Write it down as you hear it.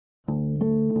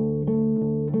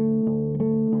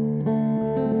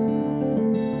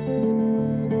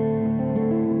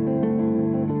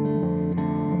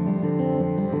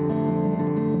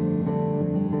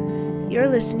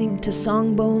listening to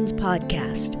Songbones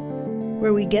Podcast,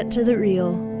 where we get to the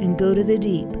real and go to the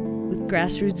deep with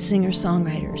grassroots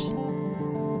singer-songwriters.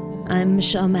 I'm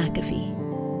Michelle McAfee.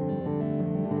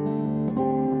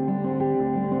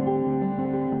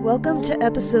 Welcome to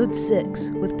episode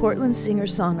 6 with Portland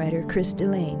singer-songwriter Chris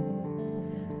Delane.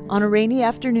 On a rainy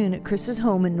afternoon at Chris's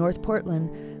home in North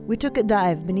Portland, we took a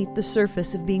dive beneath the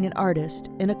surface of being an artist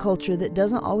in a culture that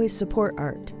doesn't always support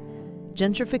art.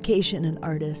 Gentrification and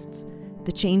artists,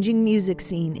 the changing music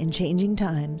scene in changing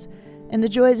times, and the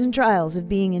joys and trials of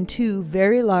being in 2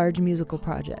 very large musical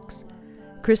projects.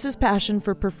 Chris's passion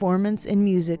for performance and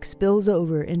music spills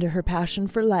over into her passion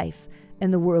for life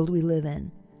and the world we live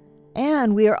in.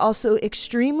 And we are also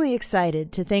extremely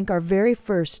excited to thank our very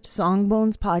first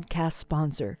Songbones podcast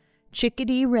sponsor,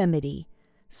 Chickadee Remedy,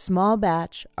 small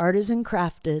batch, artisan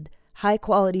crafted, high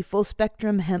quality full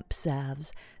spectrum hemp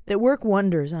salves that work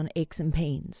wonders on aches and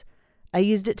pains. I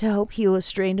used it to help heal a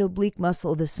strained oblique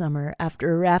muscle this summer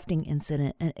after a rafting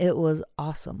incident, and it was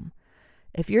awesome.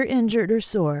 If you're injured or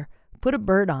sore, put a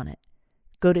bird on it.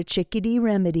 Go to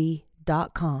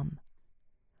chickadeeremedy.com.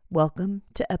 Welcome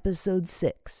to episode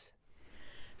 6.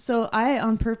 So I,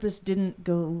 on purpose, didn't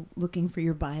go looking for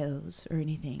your bios or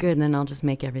anything. Good, and then I'll just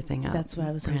make everything up. That's what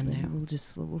I was brand hoping. new.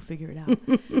 We'll figure it out.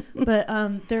 But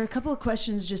there are a couple of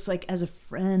questions just like as a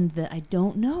friend that I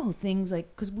don't know. Things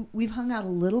like, because we've hung out a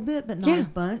little bit, but not a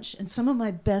bunch. And some of my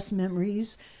best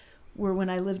memories were when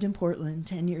I lived in Portland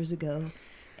 10 years ago.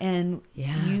 And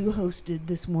you hosted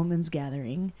this woman's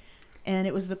gathering. And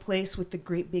it was the place with the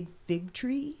great big fig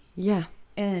tree. Yeah.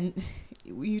 And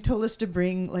you told us to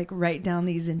write down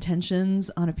these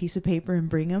intentions on a piece of paper and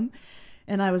bring them.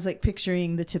 And I was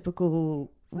picturing the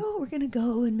typical, we're going to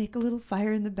go and make a little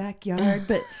fire in the backyard.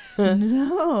 But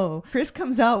no, Chris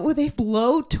comes out with a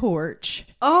blowtorch.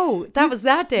 Oh, that was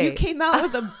that day. You came out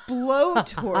with a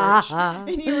blowtorch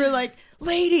and you were like,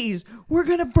 ladies, we're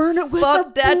going to burn it with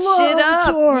a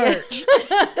blowtorch.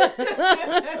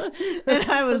 And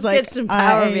I was like, get some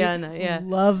power behind that. Yeah.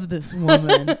 Love this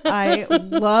woman. I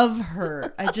love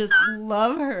her. I just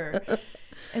love her.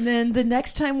 And then the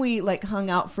next time we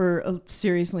hung out for a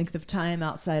serious length of time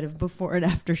outside of before and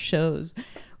after shows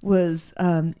was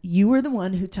you were the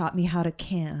one who taught me how to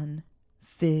can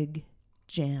fig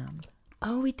jam.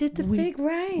 Oh, we did the fig,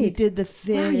 right? We did the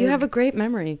fig. Wow, you have a great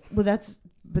memory. Well, that's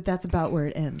about where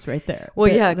it ends, right there. Well,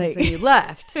 because then you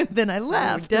left. Then I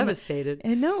left. You were devastated.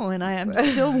 I know, and I am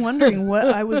still wondering what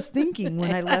I was thinking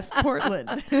when I left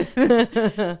Portland.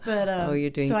 But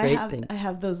you're doing so great things. I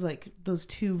have those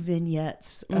 2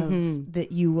 vignettes of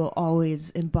that you will always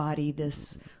embody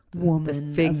this woman,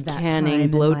 the fig of that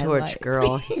canning time blowtorch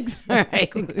girl.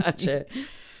 Exactly. All right, gotcha.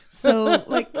 So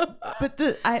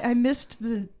but I missed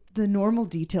the normal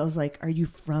details. Are you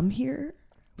from here?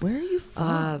 Where are you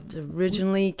from?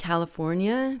 Originally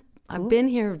California. Cool. I've been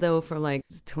here, though, for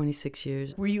 26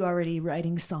 years. Were you already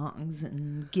writing songs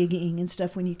and gigging and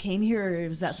stuff when you came here, or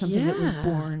was that something that was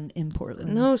born in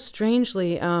Portland? No,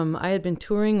 strangely. I had been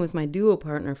touring with my duo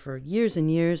partner for years and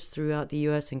years throughout the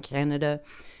U.S. and Canada.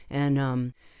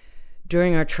 And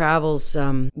during our travels,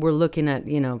 we're looking at,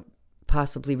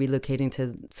 possibly relocating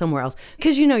to somewhere else.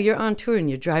 Because, you're on tour and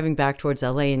you're driving back towards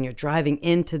L.A. and you're driving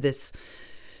into this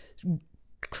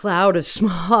cloud of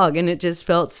smog, and it just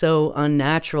felt so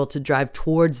unnatural to drive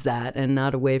towards that and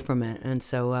not away from it. And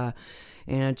so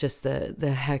just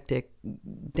the hectic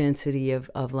density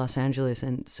of Los Angeles.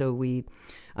 And so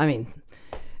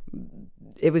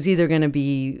it was either going to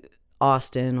be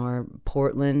Austin or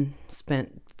Portland.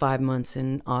 Spent 5 months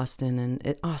in Austin,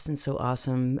 and Austin's so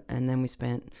awesome. And then we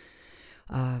spent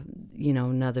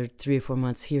another 3 or 4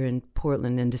 months here in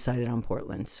Portland and decided on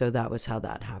Portland. So that was how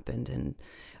that happened. And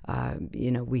I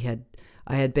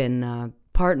had been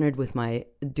partnered with my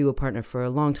duo partner for a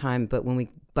long time, but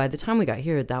by the time we got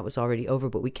here, that was already over,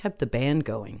 but we kept the band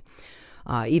going,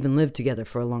 even lived together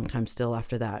for a long time still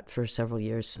after that for several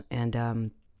years. And, and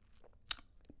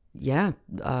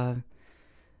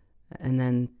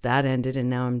then that ended,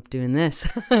 and now I'm doing this.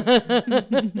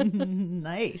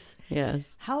 Nice.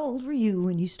 Yes. How old were you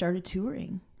when you started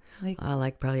touring?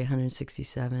 Probably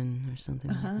 167 or something.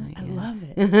 Like that. I love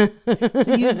it.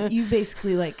 So you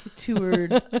basically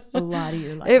toured a lot of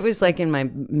your life. It was in my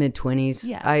mid-20s.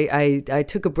 Yeah. I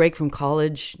took a break from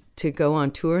college to go on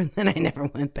tour, and then I never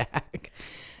went back.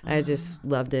 I just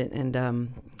loved it. And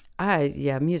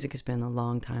music has been a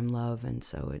long time love, and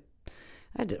so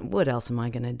what else am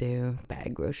I going to do?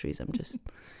 Bag groceries.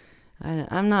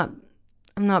 I'm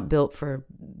not built for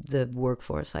the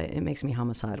workforce. It makes me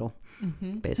homicidal.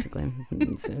 Basically.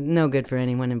 It's no good for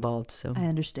anyone involved. So I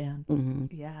understand.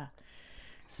 Mm-hmm. Yeah.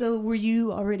 So were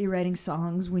you already writing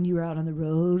songs when you were out on the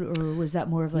road, or was that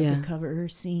more of like a cover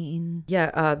scene?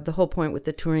 Yeah, the whole point with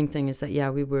the touring thing is that,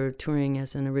 we were touring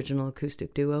as an original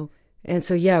acoustic duo. And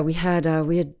so, we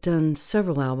had done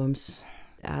several albums.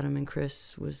 Adam and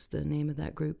Chris was the name of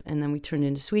that group. And then we turned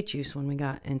into Sweet Juice when we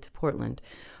got into Portland.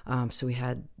 So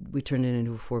we turned it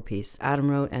into a 4-piece. Adam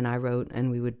wrote and I wrote,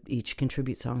 and we would each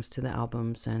contribute songs to the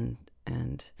albums. And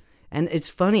it's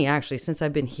funny, actually, since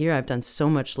I've been here, I've done so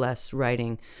much less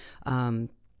writing,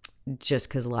 just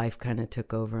because life kind of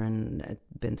took over, and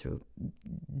I've been through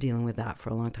dealing with that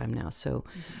for a long time now. So,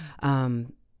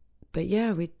 but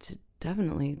yeah,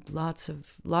 definitely lots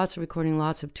of recording,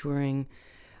 lots of touring.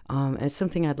 And it's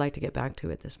something I'd like to get back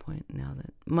to at this point, now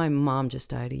that my mom just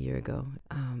died a year ago.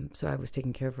 So I was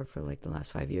taking care of her for like the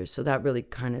last 5 years. So that really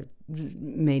kind of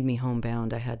made me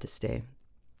homebound. I had to stay.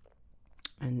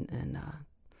 And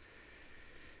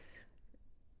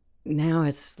now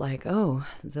it's like, oh,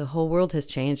 the whole world has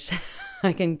changed.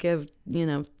 I can give,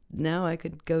 now I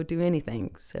could go do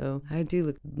anything. So I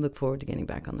do look forward to getting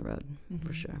back on the road,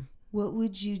 for sure. What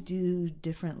would you do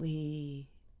differently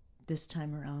this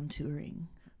time around touring?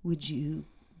 Would you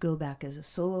go back as a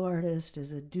solo artist,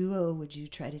 as a duo? Would you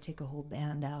try to take a whole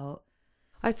band out?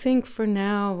 I think for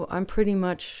now, I'm pretty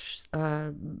much,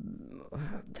 how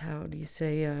do you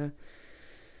say,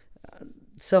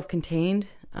 self-contained.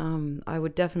 I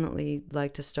would definitely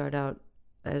like to start out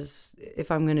as, if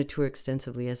I'm going to tour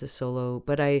extensively, as a solo,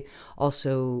 but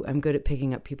I'm good at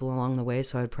picking up people along the way,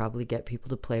 so I'd probably get people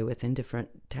to play with in different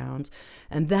towns.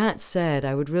 And that said,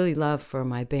 I would really love for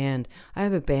my band, I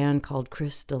have a band called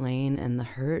Chris Delane and The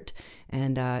Hurt,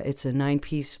 and it's a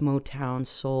 9-piece Motown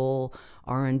soul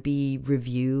R&B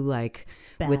review, like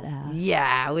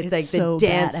badass. with it's like so the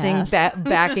dancing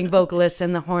backing vocalists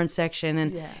and the horn section,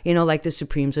 and like the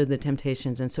Supremes or the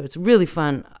Temptations. And so it's a really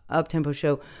fun up-tempo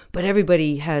show, but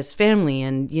everybody has family,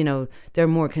 and they're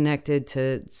more connected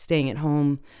to staying at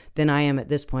home than I am at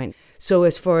this point. So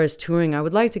as far as touring, I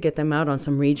would like to get them out on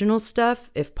some regional stuff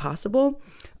if possible.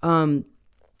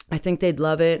 I think they'd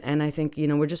love it, and I think,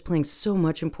 we're just playing so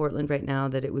much in Portland right now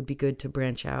that it would be good to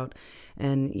branch out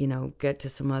and, get to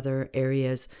some other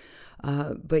areas.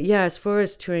 But yeah, as far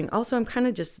as touring, also I'm kind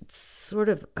of just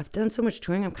I've done so much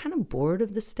touring, I'm kind of bored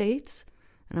of the States,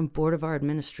 and I'm bored of our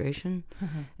administration.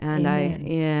 And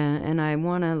I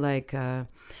want to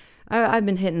I've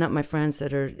been hitting up my friends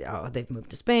that they've moved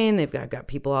to Spain, they've got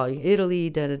people all in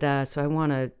Italy, so I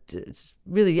want to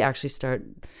really actually start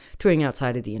touring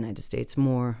outside of the United States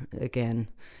more again,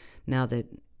 now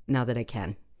that I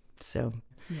can. So,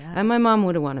 and my mom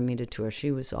would have wanted me to tour. She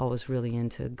was always really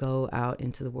into go out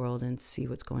into the world and see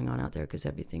what's going on out there, because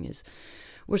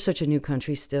we're such a new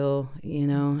country still,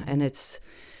 and it's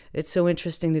so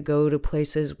interesting to go to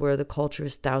places where the culture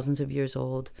is thousands of years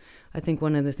old. I think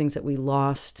one of the things that we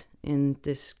lost in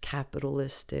this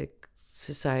capitalistic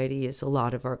society is a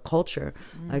lot of our culture.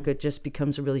 Like, it just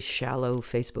becomes a really shallow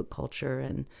Facebook culture,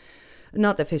 and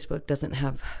not that Facebook doesn't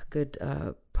have good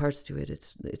parts to it.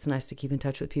 It's nice to keep in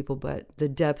touch with people, but the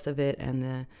depth of it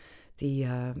and the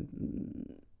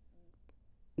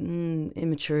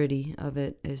immaturity of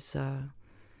it is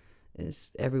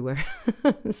everywhere.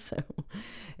 So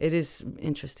it is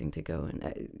interesting to go,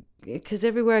 and because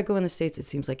everywhere I go in the States, it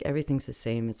seems like everything's the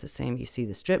same. It's the same. You see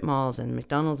the strip malls, and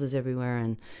McDonald's is everywhere,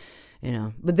 and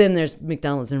but then there's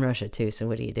McDonald's in Russia too, so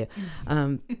what do you do?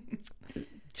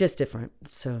 Just different.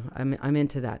 So I'm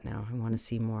into that now. I want to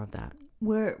see more of that.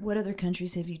 What other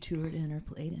countries have you toured in or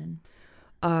played in?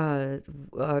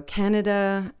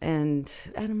 Canada, and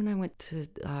Adam and I went to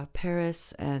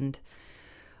Paris, and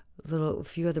a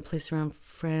few other places around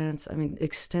France. I mean,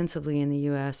 extensively in the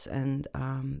U.S. and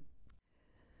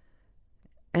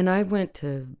I went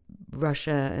to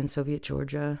Russia and Soviet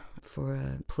Georgia for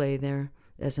a play there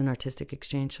as an artistic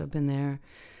exchange. So I've been there.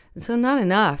 And so not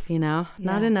enough,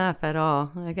 not enough at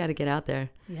all. I got to get out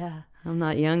there. Yeah. I'm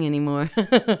not young anymore.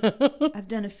 I've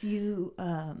done a few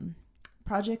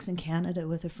projects in Canada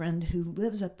with a friend who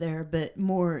lives up there, but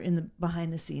more in the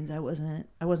behind the scenes. I wasn't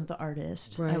the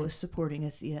artist. Right. I was supporting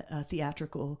a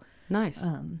theatrical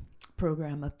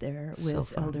program up there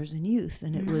with elders and youth,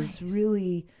 and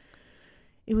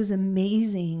it was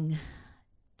amazing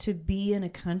to be in a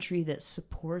country that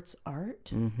supports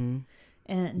art. Mm-hmm.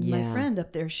 And my friend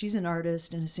up there, she's an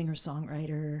artist and a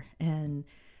singer-songwriter, and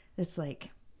it's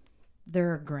like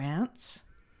there are grants.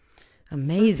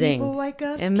 Amazing. For people like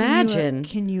us. Imagine.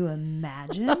 Can you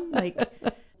imagine? Like,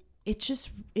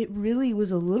 it really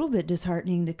was a little bit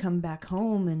disheartening to come back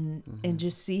home and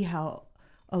just see how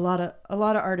a lot of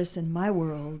artists in my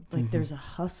world, like there's a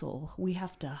hustle. We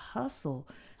have to hustle.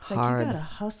 It's hard. Like, you got to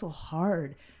hustle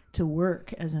hard to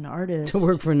work as an artist. To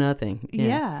work for nothing.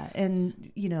 Yeah.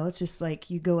 And, it's just like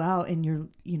you go out and you're,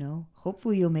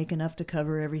 hopefully you'll make enough to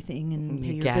cover everything and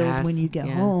pay your bills when you get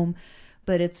home.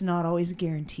 But it's not always a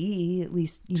guarantee, at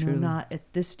least, not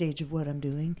at this stage of what I'm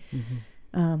doing.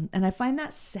 Mm-hmm. And I find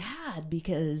that sad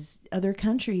because other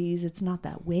countries, it's not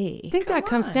that way. I think that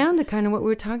comes down to kind of what we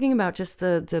were talking about, just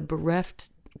the bereft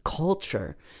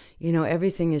culture.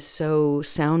 Everything is so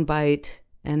soundbite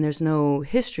and there's no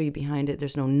history behind it.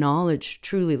 There's no knowledge,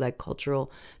 truly like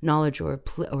cultural knowledge or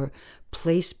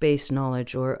place-based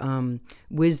knowledge or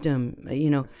wisdom,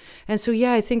 And so,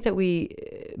 I think that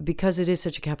because it is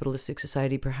such a capitalistic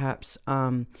society, perhaps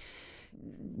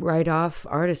write off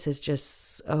artists as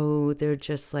just, they're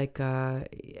just like,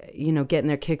 getting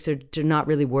their kicks. They're not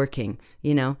really working,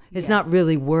 It's not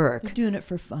really work. You're doing it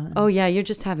for fun. Oh, yeah, you're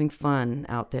just having fun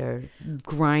out there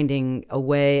grinding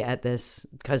away at this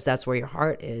because that's where your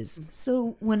heart is.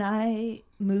 So when I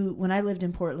lived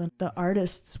in Portland, the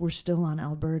artists were still on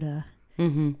Alberta.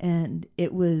 Mm-hmm. And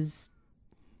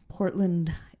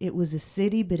Portland, it was a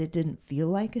city, but it didn't feel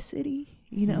like a city.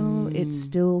 It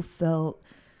still felt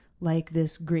like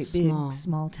this great big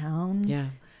small town. Yeah.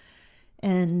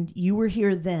 And you were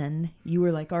here then. You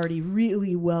were like already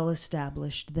really well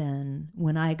established then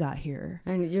when I got here.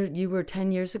 And you were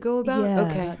 10 years ago about? Yeah,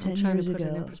 okay. about 10 I'm trying years to put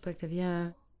ago. it in perspective. Yeah.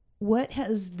 What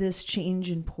has this change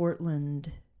in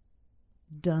Portland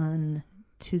done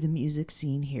to the music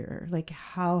scene here? Like,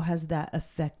 how has that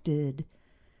affected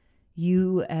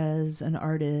you as an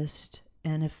artist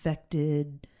and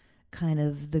affected kind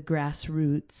of the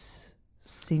grassroots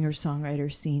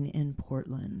singer-songwriter scene in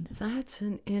Portland? That's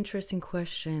an interesting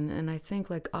question. And I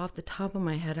think like off the top of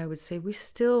my head, I would say we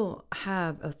still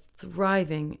have a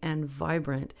thriving and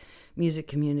vibrant music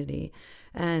community.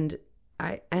 And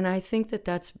I think that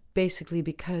that's basically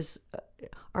because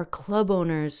our club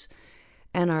owners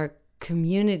and our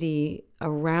community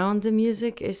around the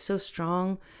music is so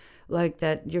strong, like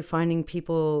that you're finding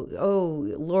people,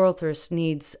 Laurelthirst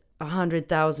needs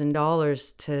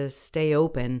 $100,000 to stay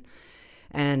open,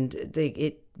 and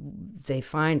they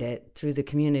find it through the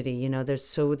community.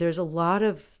 There's a lot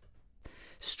of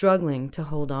struggling to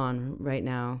hold on right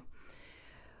now.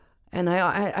 And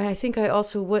I think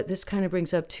what this kind of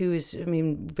brings up too is,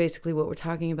 basically what we're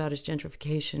talking about is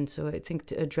gentrification. So I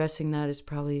think addressing that is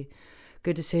probably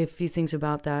good to say a few things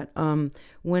about that.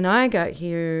 When I got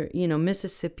here,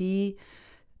 Mississippi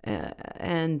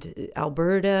and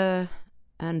Alberta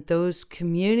and those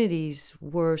communities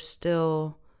were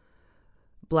still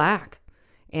Black.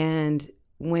 And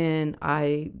when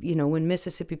when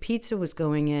Mississippi Pizza was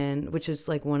going in, which is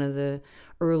like one of the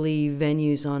early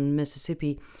venues on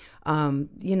Mississippi,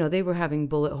 they were having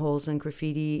bullet holes and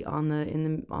graffiti on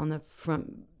the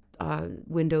front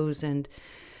windows, and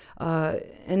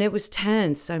it was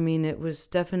tense. It was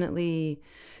definitely,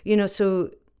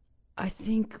 so I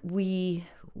think we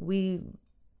were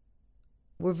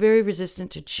very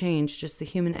resistant to change. Just the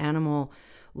human animal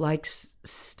likes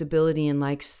stability and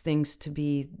likes things to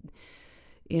be,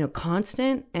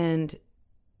 constant. And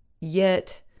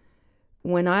yet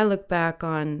when I look back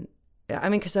on,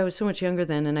 because I was so much younger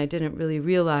then and I didn't really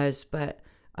realize, but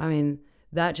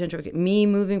that me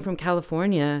moving from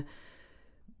California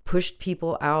pushed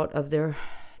people out of their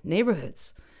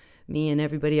neighborhoods, me and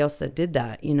everybody else that did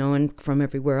that, and from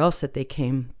everywhere else that they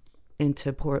came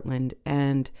into Portland.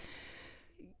 And,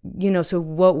 so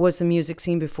what was the music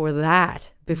scene before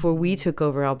that, before we took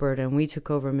over Alberta and we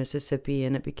took over Mississippi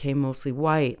and it became mostly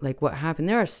white? Like, what happened?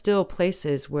 There are still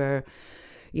places where,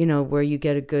 where you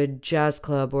get a good jazz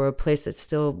club or a place that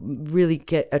still really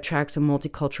attracts a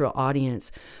multicultural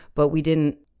audience, but we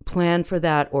didn't plan for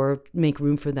that or make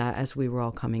room for that as we were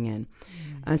all coming in.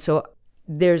 And so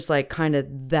there's like kind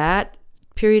of that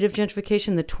period of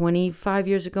gentrification, the 25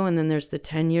 years ago, and then there's the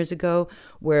 10 years ago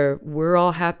where we're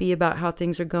all happy about how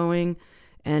things are going,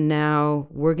 and now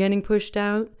we're getting pushed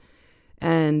out.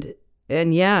 And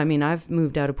yeah, I've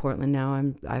moved out of Portland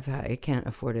now. I can't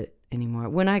afford it anymore.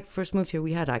 When I first moved here,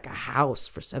 we had like a house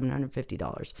for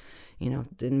 $750.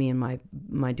 Then me and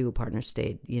my duo partner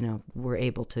stayed, were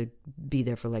able to be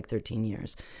there for like 13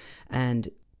 years. And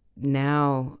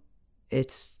now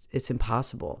it's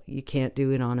impossible. You can't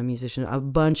do it on a musician. A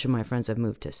bunch of my friends have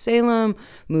moved to Salem,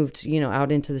 moved,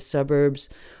 out into the suburbs.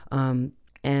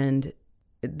 And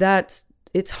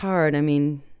it's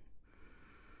hard.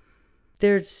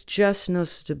 There's just no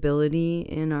stability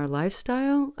in our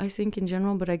lifestyle, I think, in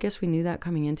general, but I guess we knew that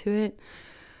coming into it.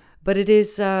 But it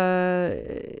is,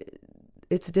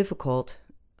 it's difficult.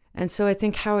 And so I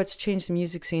think how it's changed the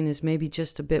music scene is maybe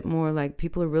just a bit more like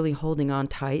people are really holding on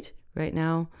tight right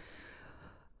now.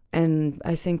 And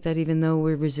I think that even though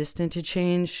we're resistant to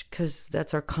change, because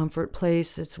that's our comfort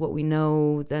place, it's what we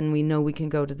know, then we know we can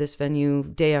go to this venue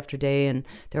day after day, and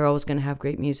they're always going to have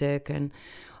great music, and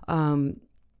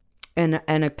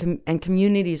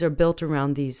communities are built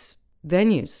around these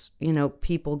venues. You know,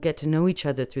 people get to know each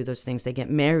other through those things. They get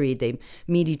married, they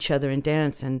meet each other and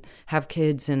dance and have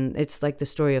kids, and it's like the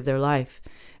story of their life.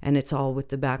 And it's all with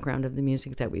the background of the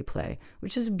music that we play,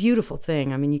 which is a beautiful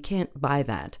thing. I mean, you can't buy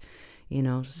that, you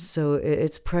know. So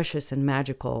it's precious and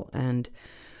magical, and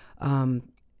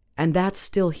that's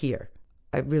still here.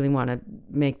 I really want to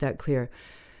make that clear.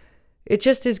 It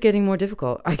just is getting more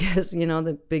difficult. I guess, you know,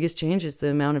 the biggest change is the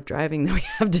amount of driving that we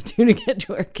have to do to get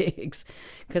to our gigs.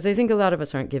 Because I think a lot of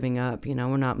us aren't giving up. You know,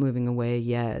 we're not moving away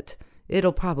yet.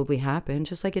 It'll probably happen,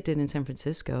 just like it did in San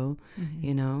Francisco,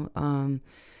 you know.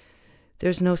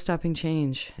 There's no stopping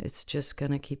change. It's just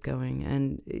going to keep going.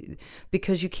 And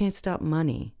because you can't stop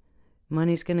money.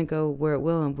 Money's going to go where it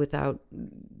will, and without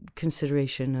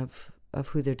consideration of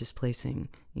who they're displacing,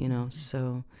 you know.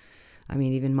 So, I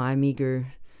mean, even my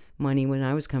meager money when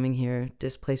I was coming here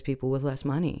displaced people with less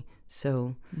money.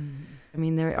 So, I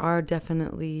mean, there are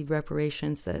definitely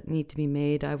reparations that need to be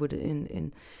made. I would,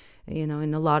 in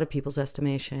a lot of people's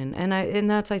estimation, and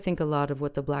that's, I think, a lot of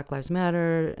what the Black Lives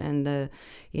Matter and the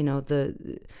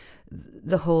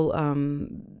whole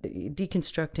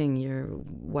deconstructing your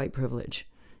white privilege,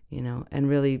 you know, and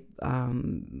really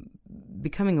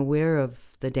becoming aware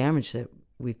of the damage that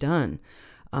we've done.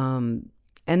 And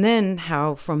then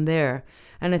how from there,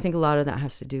 and I think a lot of that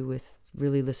has to do with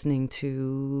really listening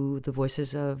to the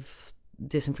voices of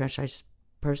disenfranchised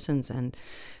persons and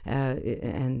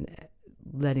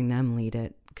letting them lead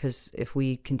it. Because if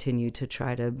we continue to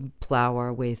try to plow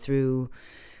our way through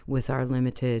with our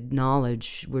limited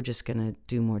knowledge, we're just going to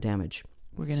do more damage.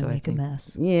 We're going to make a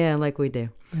mess. Yeah, like we do.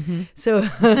 Mm-hmm. So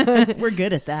we're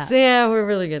good at that. So, yeah, we're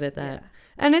really good at that. Yeah.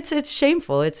 And it's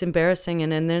shameful. It's embarrassing.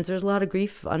 And there's a lot of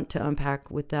grief to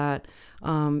unpack with that.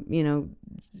 You know,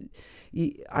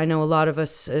 I know a lot of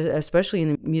us, especially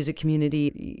in the music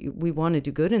community, we want to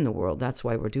do good in the world. That's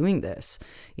why we're doing this,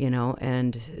 you know,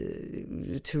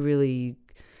 and to really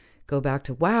go back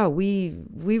to, wow, we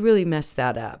really messed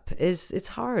that up. It's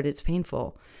hard. It's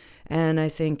painful. And I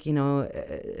think, you know,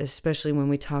 especially when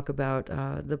we talk about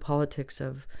the politics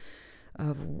of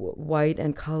white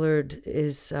and colored,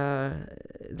 is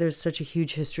there's such a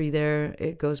huge history there.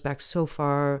 It goes back so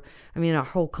far. I mean, our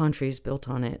whole country is built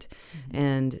on it,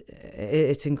 and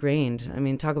it's ingrained. I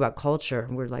mean, talk about culture.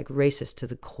 We're like racist to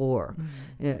the core,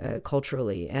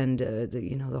 culturally, and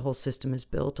the whole system is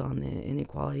built on the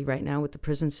inequality right now with the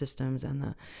prison systems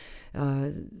and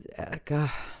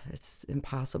God, it's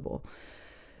impossible.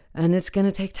 And it's going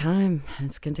to take time.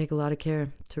 It's going to take a lot of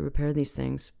care to repair these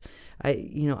things.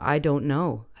 I don't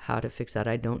know how to fix that.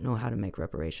 I don't know how to make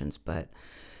reparations, but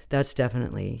that's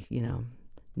definitely, you know,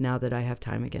 now that I have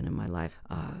time again in my life,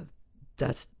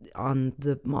 that's on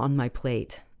my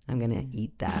plate. I'm going to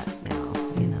eat that now,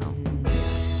 you know.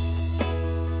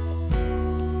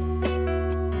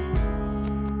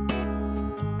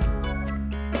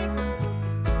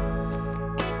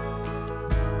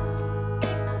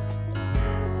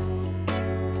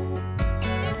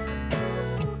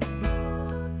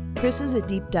 Chris is a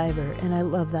deep diver, and I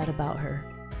love that about her.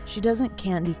 She doesn't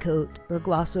candy coat or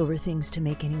gloss over things to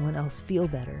make anyone else feel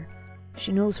better.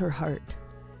 She knows her heart.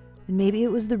 And maybe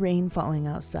it was the rain falling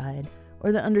outside,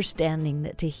 or the understanding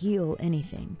that to heal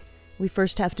anything, we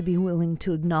first have to be willing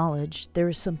to acknowledge there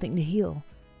is something to heal,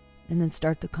 and then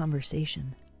start the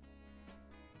conversation.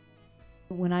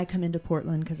 When I come into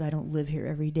Portland, because I don't live here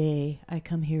every day, I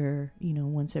come here, you know,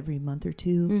 once every month or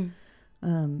two.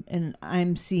 And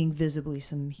I'm seeing visibly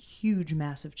some huge,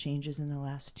 massive changes in the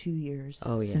last 2 years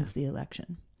since the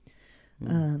election.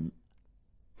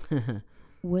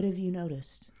 What have you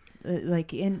noticed?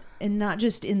 And not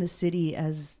just in the city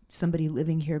as somebody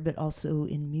living here, but also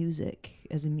in music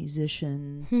as a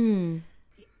musician.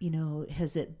 You know,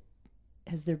 has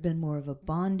there been more of a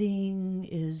bonding?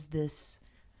 Is this,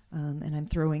 and I'm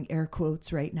throwing air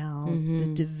quotes right now, the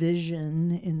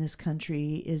division in this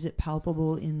country, is it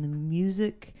palpable in the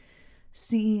music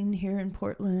scene here in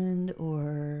Portland?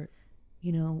 Or,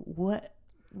 you know, what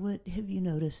have you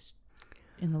noticed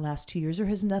in the last 2 years, or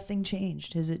has nothing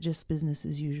changed? Is it just business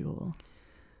as usual?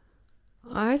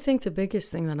 I think the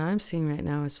biggest thing that I'm seeing right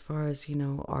now, as far as, you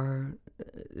know,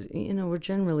 we're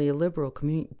generally a liberal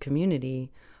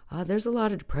community. There's a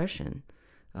lot of depression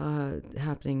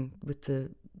happening with the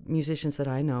musicians that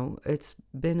I know. It's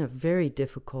been a very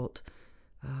difficult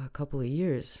couple of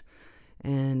years.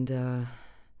 And,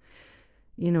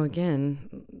 you know,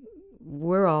 again,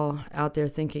 we're all out there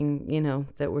thinking,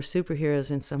 that we're superheroes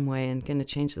in some way and going to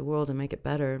change the world and make it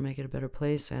better, make it a better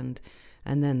place. And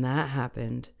then that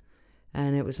happened,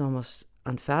 and it was almost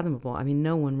unfathomable. I mean,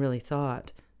 no one really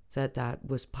thought that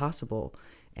was possible.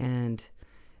 And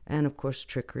of course,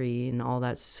 trickery and all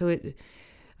that. So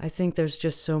I think there's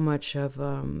just so much of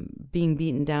being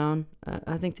beaten down.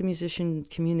 I think the musician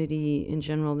community in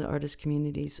general, the artist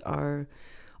communities are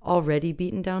already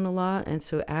beaten down a lot, and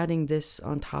so adding this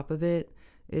on top of it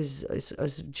is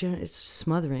it's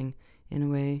smothering in a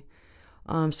way.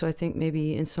 So I think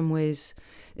maybe in some ways,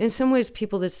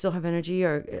 people that still have energy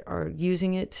are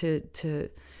using it to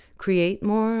create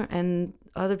more, and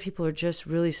other people are just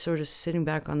really sort of sitting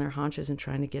back on their haunches and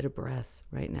trying to get a breath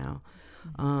right now.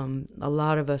 A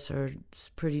lot of us are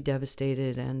pretty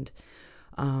devastated, and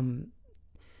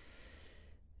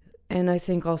I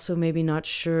think also maybe not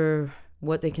sure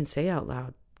what they can say out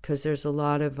loud, because there's a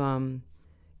lot of, on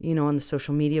the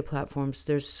social media platforms,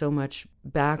 there's so much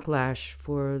backlash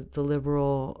for the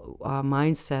liberal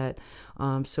mindset.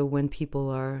 So when people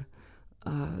are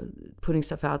putting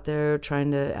stuff out there, trying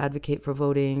to advocate for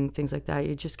voting, things like that,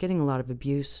 you're just getting a lot of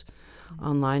abuse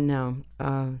online now.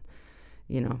 And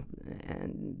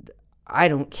I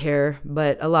don't care,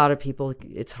 but a lot of people,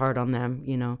 it's hard on them,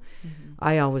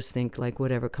 I always think like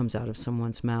whatever comes out of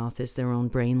someone's mouth is their own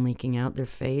brain leaking out their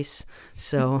face.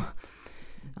 So,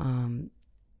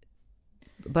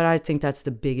 but I think that's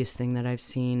the biggest thing that I've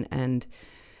seen. And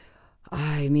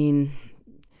I mean,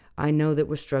 I know that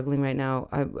we're struggling right now.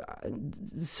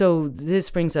 So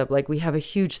this brings up, like, we have a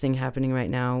huge thing happening right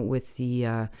now with the,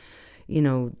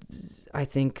 I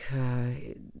think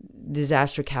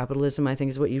disaster capitalism, I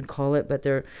think is what you'd call it, but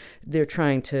they're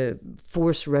trying to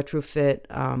force retrofit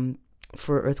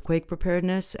for earthquake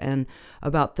preparedness, and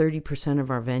about 30%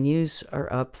 of our venues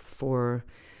are up for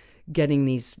getting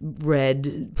these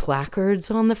red placards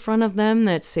on the front of them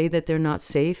that say that they're not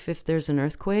safe if there's an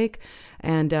earthquake,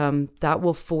 and that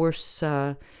will force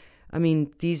these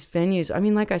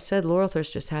venues, like I said,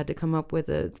 Laurelthirst just had to come up with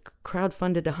a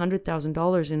crowdfunded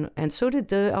 $100,000, and so did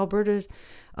the Alberta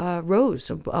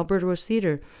Rose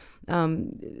Theater.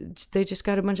 They just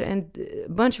got a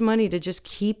bunch of money to just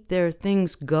keep their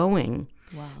things going.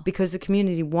 Wow. Because the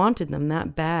community wanted them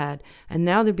that bad, and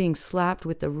now they're being slapped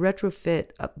with the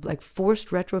retrofit, like forced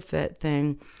retrofit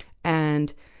thing,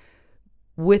 and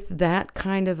with that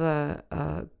kind of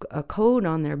a code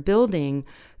on their building,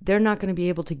 they're not going to be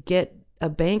able to get a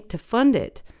bank to fund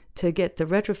it, to get the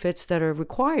retrofits that are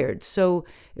required. So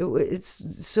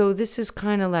this is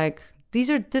kind of like,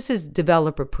 this is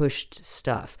developer pushed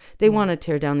stuff. They want to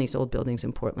tear down these old buildings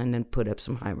in Portland and put up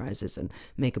some high rises and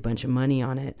make a bunch of money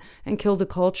on it and kill the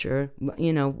culture.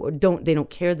 They don't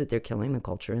care that they're killing the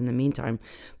culture in the meantime.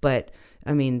 But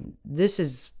I mean,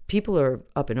 people are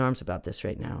up in arms about this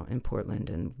right now in Portland,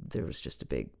 and there was just a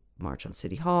big march on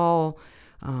City Hall.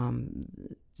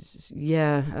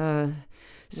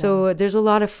 So there's a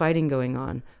lot of fighting going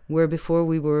on, where before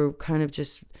we were kind of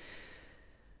just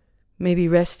maybe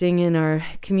resting in our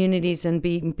communities and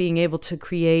being able to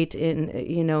create in,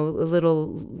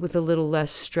 with a little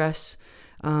less stress.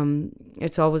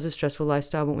 It's always a stressful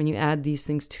lifestyle, but when you add these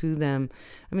things to them,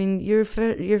 I mean, you're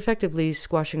effectively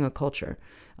squashing a culture.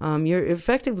 You're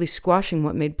effectively squashing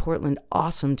what made Portland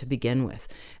awesome to begin with.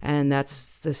 And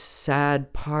that's the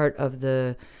sad part of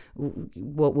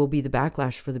what will be the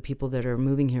backlash for the people that are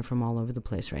moving here from all over the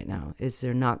place right now, is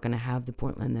they're not going to have the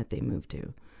Portland that they moved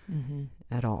to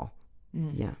at all.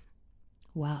 Mm. Yeah.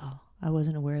 Wow. I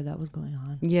wasn't aware that was going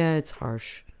on. Yeah, it's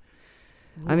harsh.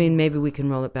 Ooh. I mean, maybe we can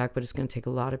roll it back, but it's going to take a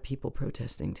lot of people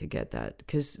protesting to get that,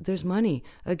 because there's money.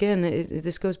 Again,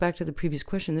 this goes back to the previous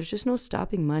question. There's just no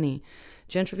stopping money.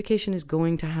 Gentrification is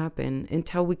going to happen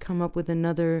until we come up with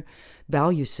another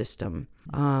value system,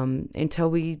 until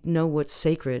we know what's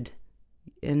sacred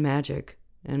and magic,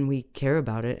 and we care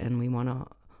about it, and we want to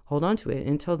hold on to it.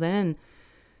 Until then,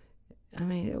 I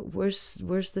mean, where's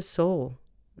the soul,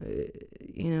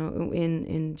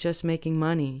 in just making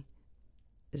money?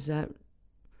 Is that,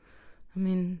 I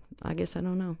mean, I guess I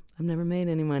don't know. I've never made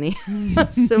any money.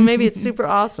 So maybe it's super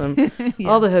awesome. Yeah.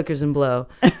 All the hookers and blow.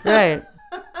 Right.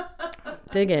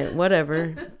 Dig it.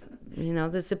 Whatever.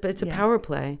 It's a power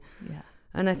play. Yeah.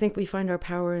 And I think we find our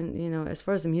power in, as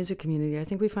far as the music community, I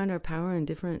think we find our power in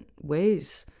different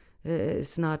ways.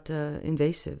 It's not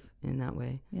invasive in that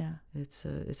way. Yeah. It's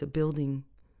a building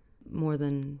more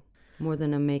than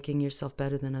a making yourself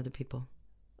better than other people.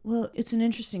 Well, it's an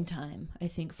interesting time, I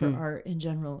think, for art in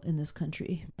general in this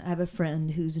country. I have a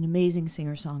friend who's an amazing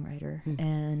singer-songwriter,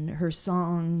 and her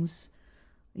songs,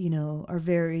 are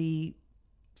very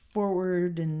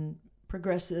forward and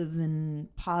progressive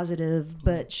and positive,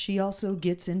 but she also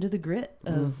gets into the grit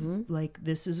of like,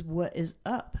 this is what is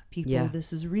up, people.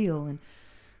 This is real.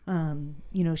 And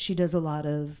you know, she does a lot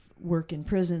of work in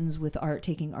prisons with art,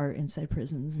 taking art inside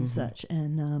prisons and such.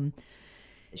 And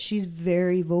she's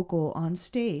very vocal on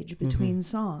stage between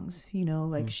songs, you know,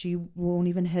 like she won't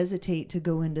even hesitate to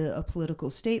go into a political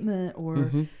statement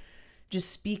or just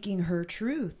speaking her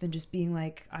truth and just being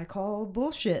like, I call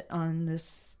bullshit on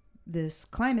this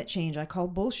climate change. I call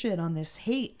bullshit on this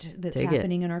hate that's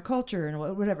happening in our culture and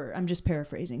whatever. I'm just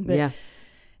paraphrasing, but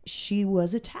she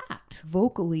was attacked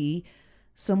vocally.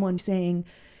 Someone saying,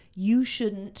 you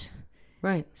shouldn't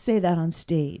say that on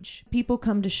stage. People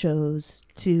come to shows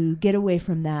to get away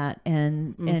from that,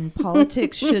 and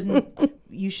politics shouldn't.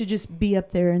 You should just be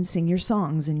up there and sing your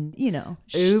songs, and you know.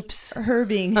 Oops. Her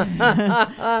being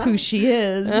who she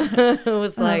is. It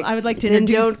was like, I would like to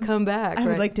introduce. Don't come back. I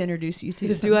would like to introduce you to.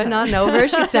 Do sometime. I not know her?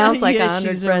 She sounds like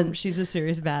 100 friends. She's a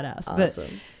serious badass. Awesome.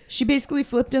 But she basically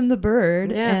flipped him the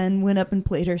bird and went up and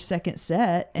played her second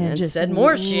set and just said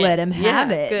more shit. Let him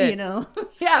have it, good. you know?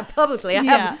 Yeah, publicly. I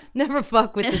have never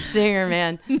fuck with the singer,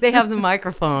 man. They have the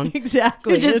microphone.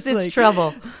 Exactly. It's like,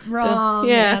 trouble. Wrong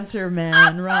answer,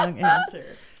 man. Wrong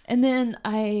answer. And then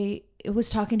I was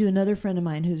talking to another friend of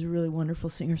mine who's a really wonderful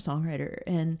singer-songwriter,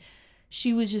 and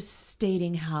she was just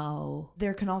stating how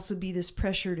there can also be this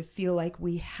pressure to feel like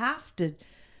we have to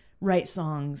write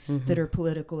songs that are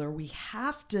political, or we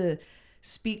have to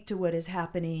speak to what is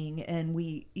happening, and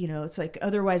we, you know, it's like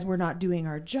otherwise we're not doing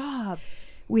our job.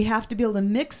 We have to be able to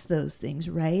mix those things,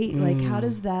 right? Like, how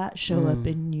does that show up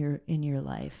in your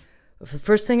life? The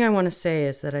first thing I want to say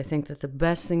is that I think that the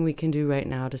best thing we can do right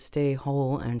now to stay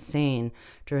whole and sane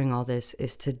during all this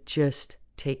is to just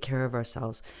take care of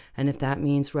ourselves. And if that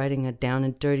means writing a down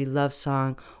and dirty love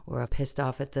song or a pissed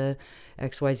off at the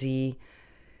XYZ,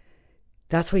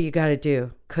 that's what you got to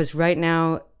do. Because right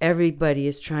now, everybody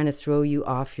is trying to throw you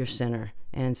off your center.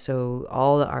 And so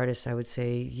all the artists, I would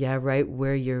say, right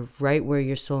where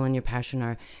your soul and your passion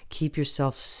are. Keep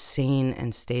yourself sane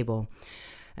and stable.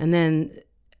 And then,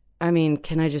 I mean,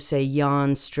 can I just say,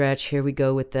 yawn, stretch, here we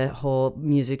go with the whole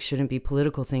music shouldn't be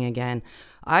political thing again.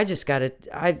 I just got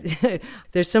to,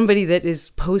 there's somebody that is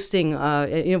posting,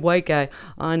 a white guy,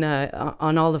 on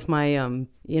all of my,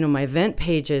 my event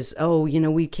pages. Oh,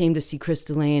 we came to see Chris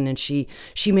Delane, and she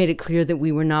made it clear that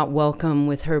we were not welcome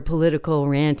with her political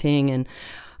ranting. And,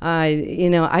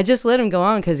 I just let him go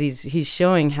on because he's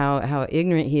showing how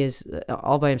ignorant he is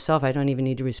all by himself. I don't even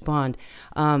need to respond.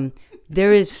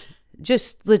 There is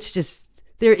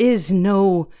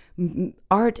no,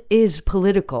 art is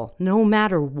political, no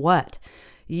matter what.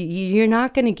 You're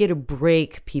not going to get a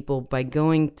break, people, by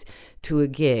going to a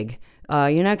gig.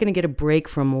 You're not going to get a break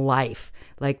from life.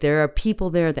 Like, there are people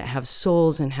there that have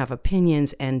souls and have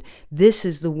opinions, and this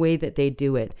is the way that they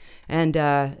do it. And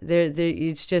I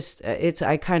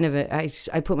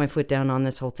put my foot down on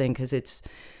this whole thing because it's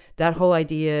that whole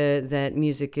idea that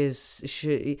music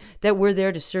that we're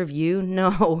there to serve you.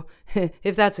 No,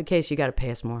 if that's the case, you got to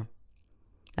pay us more.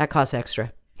 That costs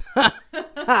extra.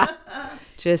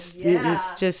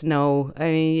 It's just no. I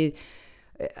mean,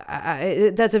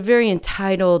 that's a very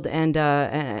entitled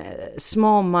and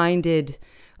small-minded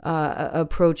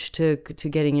approach to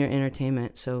getting your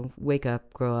entertainment. So wake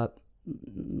up, grow up.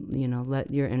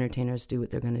 Let your entertainers do what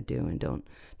they're going to do, and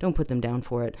don't put them down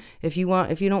for it. If you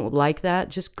don't like that,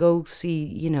 just go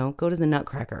see. Go to the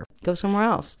Nutcracker. Go somewhere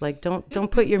else. Like, don't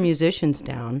put your musicians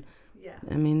down. Yeah.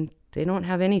 I mean, they don't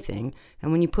have anything.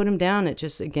 And when you put them down, it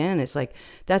just, again, it's like,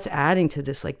 that's adding to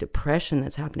this like depression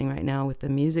that's happening right now with the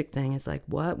music thing. It's like,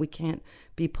 what? We can't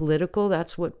be political?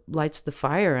 That's what lights the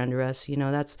fire under us.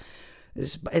 That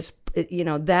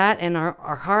and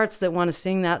our hearts that want to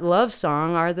sing that love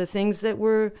song are the things that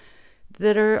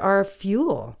are our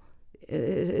fuel.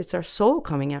 It's our soul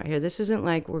coming out here. This isn't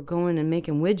like we're going and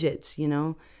making widgets,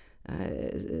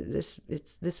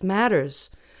 this matters.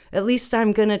 At least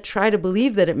I'm going to try to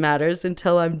believe that it matters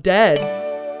until I'm dead.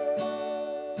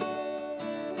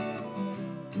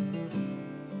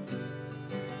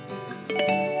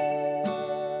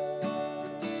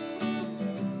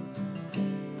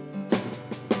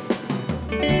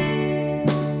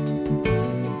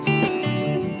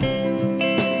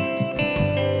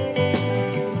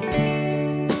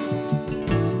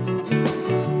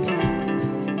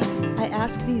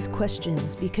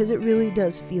 Questions because it really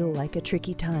does feel like a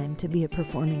tricky time to be a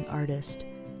performing artist.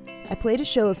 I played a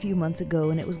show a few months ago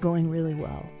and it was going really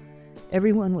well.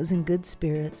 Everyone was in good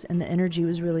spirits and the energy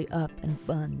was really up and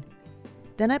fun.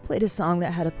 Then I played a song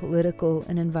that had a political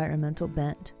and environmental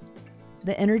bent.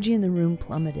 The energy in the room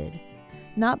plummeted,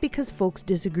 not because folks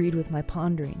disagreed with my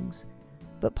ponderings,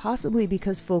 but possibly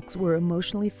because folks were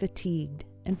emotionally fatigued,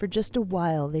 and for just a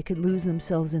while they could lose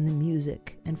themselves in the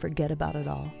music and forget about it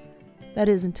all. That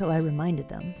is, until I reminded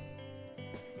them.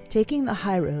 Taking the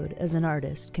high road as an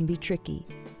artist can be tricky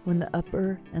when the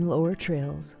upper and lower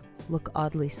trails look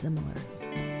oddly similar.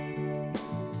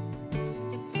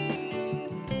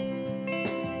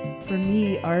 For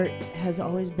me, art has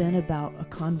always been about a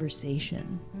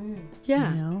conversation.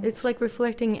 Yeah, You know? it's like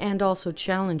reflecting and also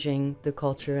challenging the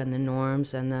culture and the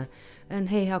norms and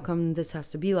hey, how come this has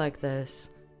to be like this?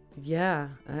 Yeah,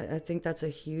 I think that's a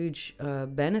huge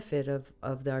benefit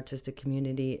of the artistic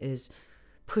community is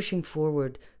pushing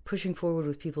forward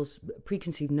with people's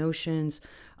preconceived notions.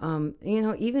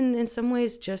 Even in some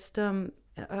ways, just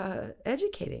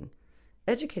educating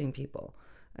people.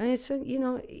 And it's,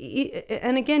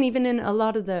 and again, even in a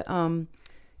lot of the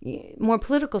more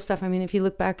political stuff. I mean, if you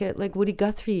look back at like Woody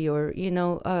Guthrie or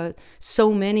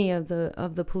so many of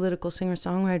the political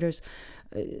singer-songwriters,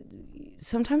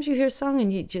 sometimes you hear a song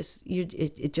and it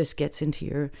just gets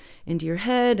into your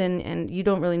head and you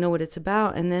don't really know what it's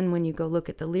about. And then when you go look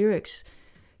at the lyrics,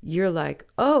 you're like,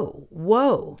 oh,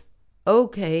 whoa,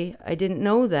 okay, I didn't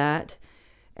know that.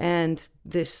 And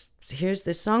here's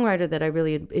this songwriter that I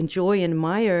really enjoy and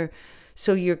admire.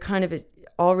 So you're kind of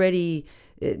already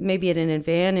maybe at an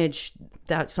advantage,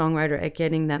 that songwriter, at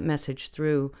getting that message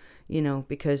through,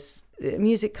 because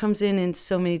music comes in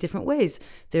so many different ways.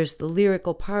 There's the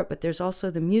lyrical part, but there's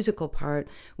also the musical part,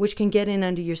 which can get in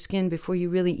under your skin before you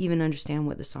really even understand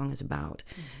what the song is about.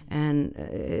 Mm-hmm. And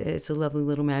it's a lovely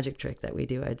little magic trick that we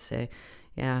do, I'd say.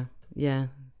 Yeah.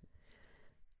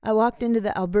 I walked into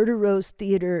the Alberta Rose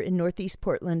Theatre in Northeast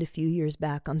Portland a few years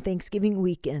back on Thanksgiving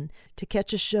weekend to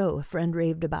catch a show a friend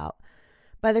raved about.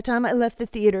 By the time I left the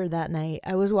theater that night,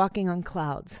 I was walking on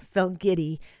clouds, felt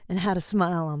giddy, and had a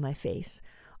smile on my face.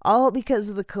 All because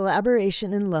of the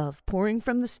collaboration and love pouring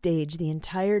from the stage the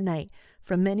entire night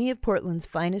from many of Portland's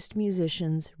finest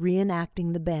musicians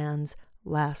reenacting the band's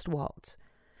Last Waltz.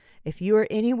 If you are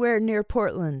anywhere near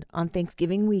Portland on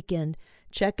Thanksgiving weekend,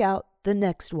 check out The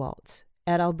Next Waltz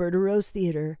at Alberta Rose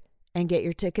Theatre and get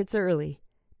your tickets early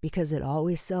because it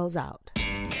always sells out.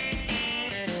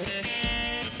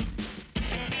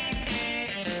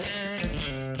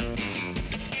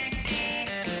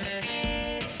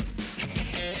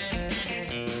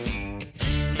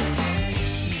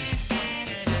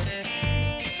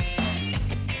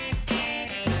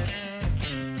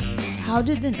 How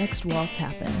did The Next Waltz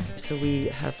happen? So we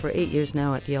have for 8 years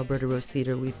now at the Alberta Rose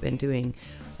Theatre, we've been doing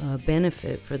a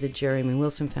benefit for the Jeremy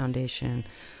Wilson Foundation.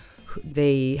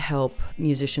 They help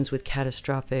musicians with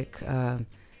the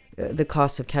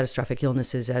cost of catastrophic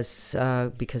illnesses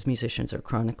because musicians are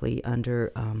chronically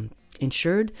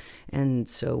insured. And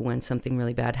so when something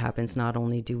really bad happens, not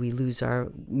only do we lose our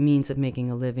means of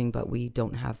making a living, but we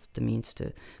don't have the means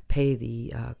to pay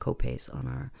the co-pays on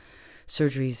our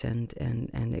surgeries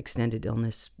and extended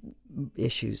illness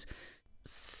issues.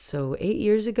 So 8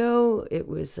 years ago, it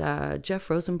was Jeff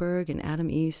Rosenberg and Adam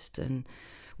East, and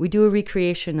we do a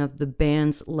recreation of the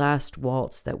band's Last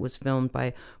Waltz that was filmed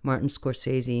by Martin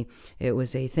Scorsese. It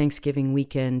was a Thanksgiving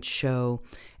weekend show,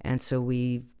 and so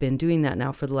we've been doing that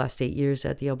now for the last 8 years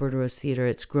at the Alberta Rose Theatre.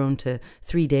 It's grown to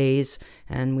 3 days,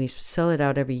 and we sell it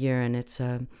out every year, and it's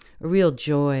a real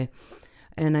joy.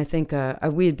 And I think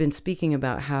we had been speaking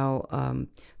about how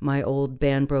my old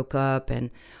band broke up. And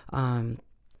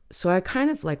so I kind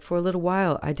of for a little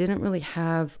while, I didn't really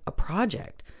have a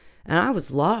project. And I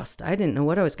was lost. I didn't know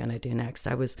what I was going to do next.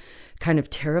 I was kind of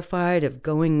terrified of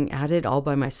going at it all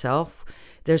by myself.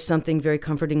 There's something very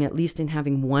comforting, at least in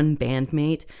having one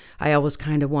bandmate. I always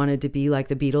kind of wanted to be like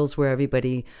the Beatles, where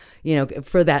everybody,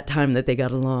 for that time that they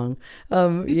got along,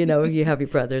 you have your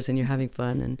brothers and you're having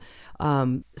fun.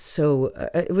 And so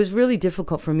it was really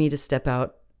difficult for me to step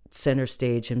out center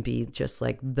stage and be just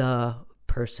like the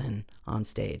person on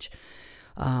stage.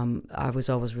 I was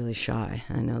always really shy.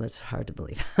 I know that's hard to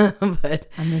believe, but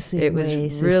it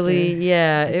was really,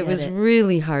 it was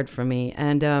really hard for me.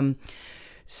 And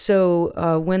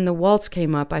so when the waltz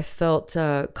came up, I felt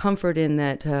comfort in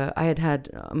that I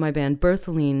had my band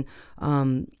Bertholine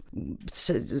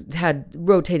had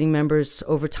rotating members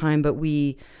over time, but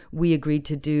we agreed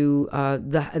to do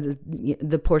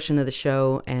the portion of the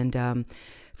show, and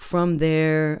from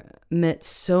there met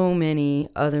so many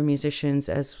other musicians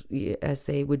as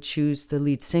they would choose the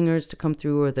lead singers to come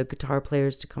through or the guitar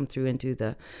players to come through and do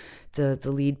the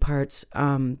lead parts.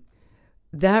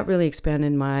 That really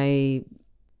expanded my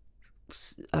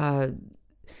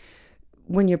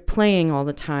when you're playing all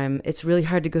the time, it's really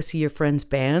hard to go see your friends'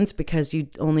 bands because you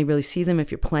only really see them if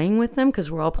you're playing with them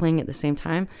because we're all playing at the same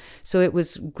time. So it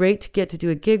was great to get to do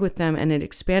a gig with them, and it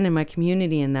expanded my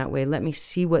community in that way. Let me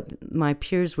see what my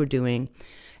peers were doing,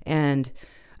 and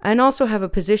also have a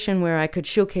position where I could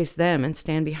showcase them and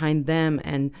stand behind them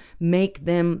and make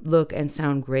them look and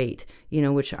sound great,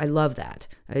 which I love that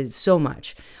so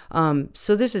much.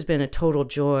 So this has been a total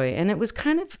joy, and it was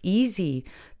kind of easy,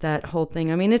 that whole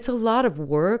thing. I mean, it's a lot of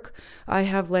work. I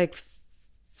have like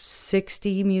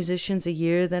 60 musicians a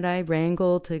year that I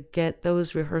wrangle to get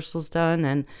those rehearsals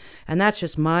done. And that's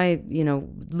just my,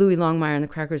 Louis Longmire and the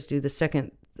Crackers do the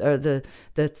second or the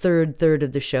third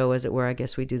of the show, as it were. I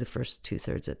guess we do the first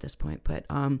 2/3 at this point. But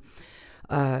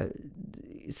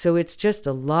so it's just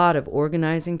a lot of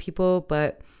organizing people.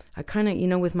 But I kind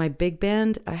of, with my big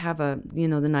band, I have the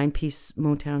 9-piece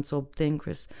Motown soul thing,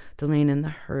 Chris Delane and the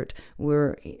Hurt,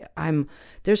 where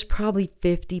there's probably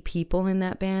 50 people in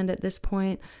that band at this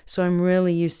point. So I'm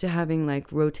really used to having like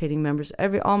rotating members.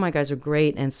 All my guys are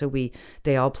great. And so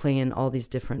they all play in all these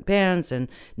different bands, and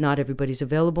not everybody's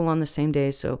available on the same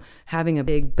day. So having a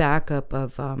big backup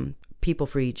of people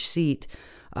for each seat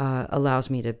allows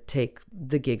me to take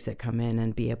the gigs that come in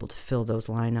and be able to fill those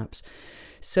lineups.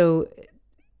 So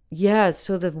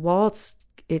so the waltz,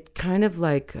 it kind of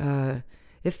like,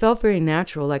 it felt very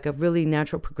natural, like a really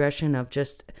natural progression of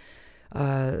just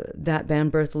that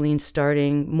band Bertholine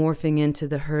starting, morphing into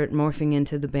the Hurt, morphing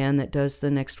into the band that does the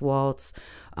next waltz.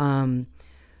 And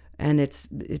it's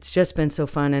just been so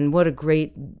fun. And what a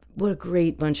great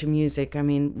bunch of music. I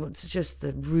mean, it's just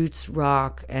the roots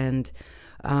rock, and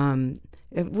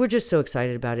we're just so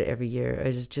excited about it every year.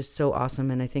 It's just so awesome.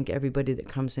 And I think everybody that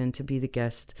comes in to be the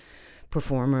guest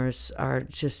performers are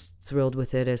just thrilled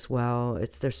with it as well.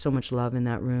 There's so much love in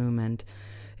that room, and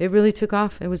it really took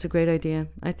off. It was a great idea.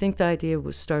 I think the idea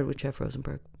was started with Jeff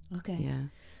Rosenberg. Okay. Yeah.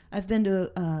 I've been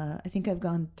to, I think I've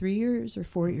gone 3 years or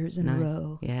 4 years in a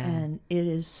row. Yeah. And it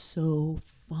is so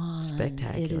fun.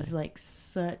 Spectacular. It is like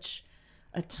such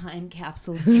a time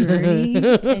capsule journey.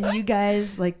 And you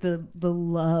guys, like the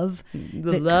love in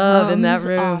that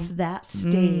room off that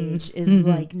stage is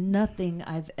like nothing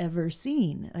I've ever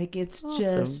seen. Like it's awesome.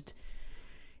 just,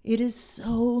 it is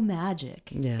so magic.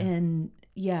 Yeah. And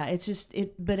yeah, it's just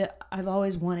I've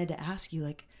always wanted to ask you,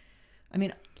 like, I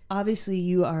mean, obviously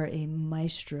you are a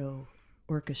maestro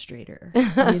orchestrator,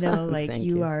 like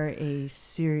you are a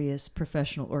serious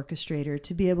professional orchestrator,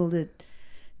 to be able to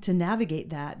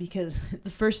navigate that. Because the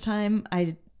first time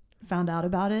I found out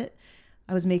about it,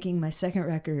 I was making my second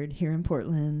record here in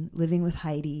Portland, living with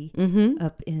Heidi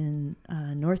up in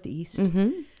Northeast.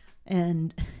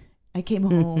 And I came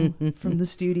home from the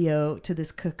studio to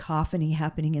this cacophony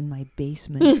happening in my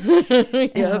basement.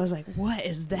 And I was like, what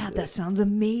is that? That sounds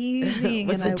amazing.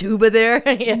 Was the tuba there?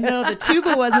 No, the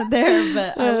tuba wasn't there,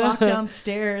 but I walked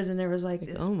downstairs and there was like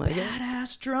this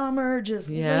badass drummer just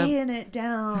laying it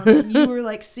down. And you were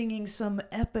like singing some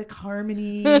epic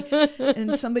harmony,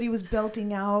 and somebody was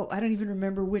belting out, I don't even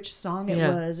remember which song it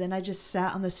was. And I just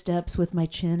sat on the steps with my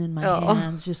chin in my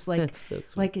hands, just like,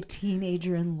 like a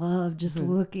teenager in love, just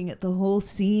looking at the whole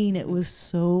scene. It was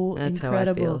so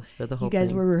incredible. How I feel for the whole you guys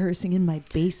thing. were rehearsing in my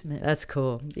basement. That's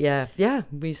cool. Yeah.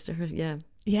 We used to,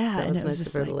 Yeah, that and was it was nice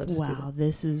just of her to like, let us do wow,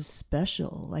 this is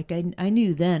special. Like I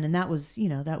knew then, and that was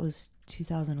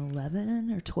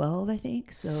 2011 or 12, I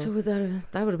think. So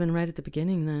that would have been right at the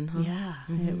beginning then, huh? Yeah,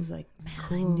 it was like, man,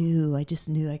 Cool. I just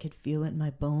knew I could feel it in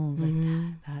my bones. Like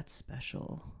that's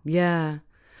special. Yeah,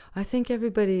 I think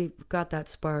everybody got that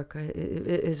spark.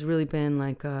 It has really been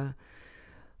like,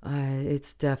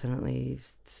 it's definitely,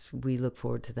 we look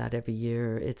forward to that every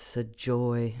year. It's a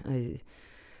joy. And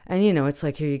it's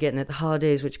like here you're getting at the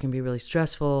holidays, which can be really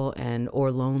stressful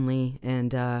or lonely.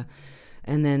 And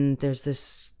then there's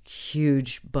this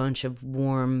huge bunch of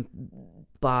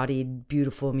warm-bodied,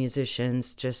 beautiful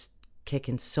musicians just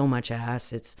kicking so much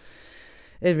ass. It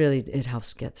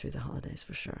helps get through the holidays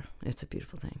for sure. It's a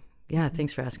beautiful thing. Yeah,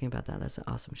 thanks for asking about that. That's an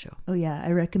awesome show. Oh yeah,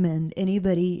 I recommend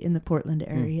anybody in the Portland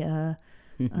area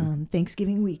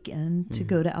Thanksgiving weekend to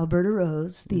go to Alberta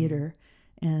Rose Theater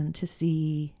and to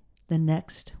see the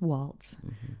next waltz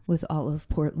with all of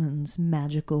Portland's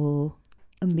magical,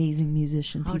 amazing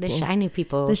musician people. Oh, the shiny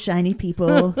people. The shiny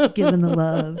people giving the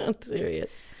love. I'm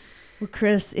serious. Well,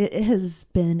 Chris, it has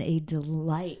been a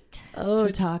delight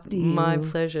to talk to you. My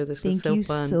pleasure. This was so fun. Thank you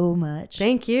so much.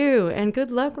 Thank you. And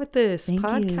good luck with this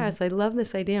podcast. You. I love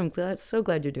this idea. I'm so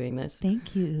glad you're doing this.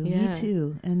 Thank you. Yeah. Me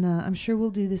too. And I'm sure we'll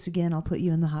do this again. I'll put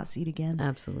you in the hot seat again.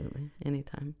 Absolutely.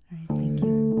 Anytime. All right. Thank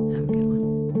you. Have a good one.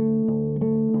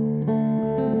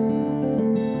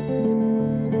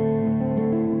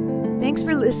 Thanks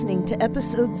for listening to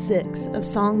episode 6 of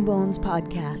Songbones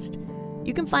Podcast.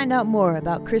 You can find out more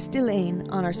about Chris Delane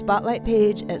on our spotlight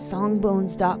page at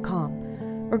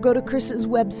songbones.com or go to Chris's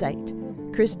website,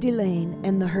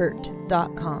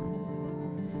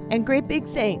 chrisdelaneandthehurt.com. And great big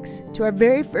thanks to our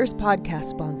very first podcast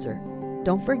sponsor.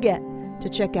 Don't forget to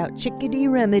check out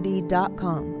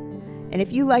chickadeeremedy.com. And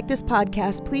if you like this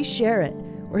podcast, please share it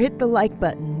or hit the like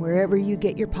button wherever you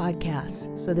get your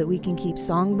podcasts so that we can keep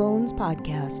Songbones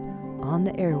Podcast on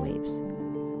the airwaves.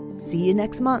 See you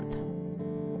next month.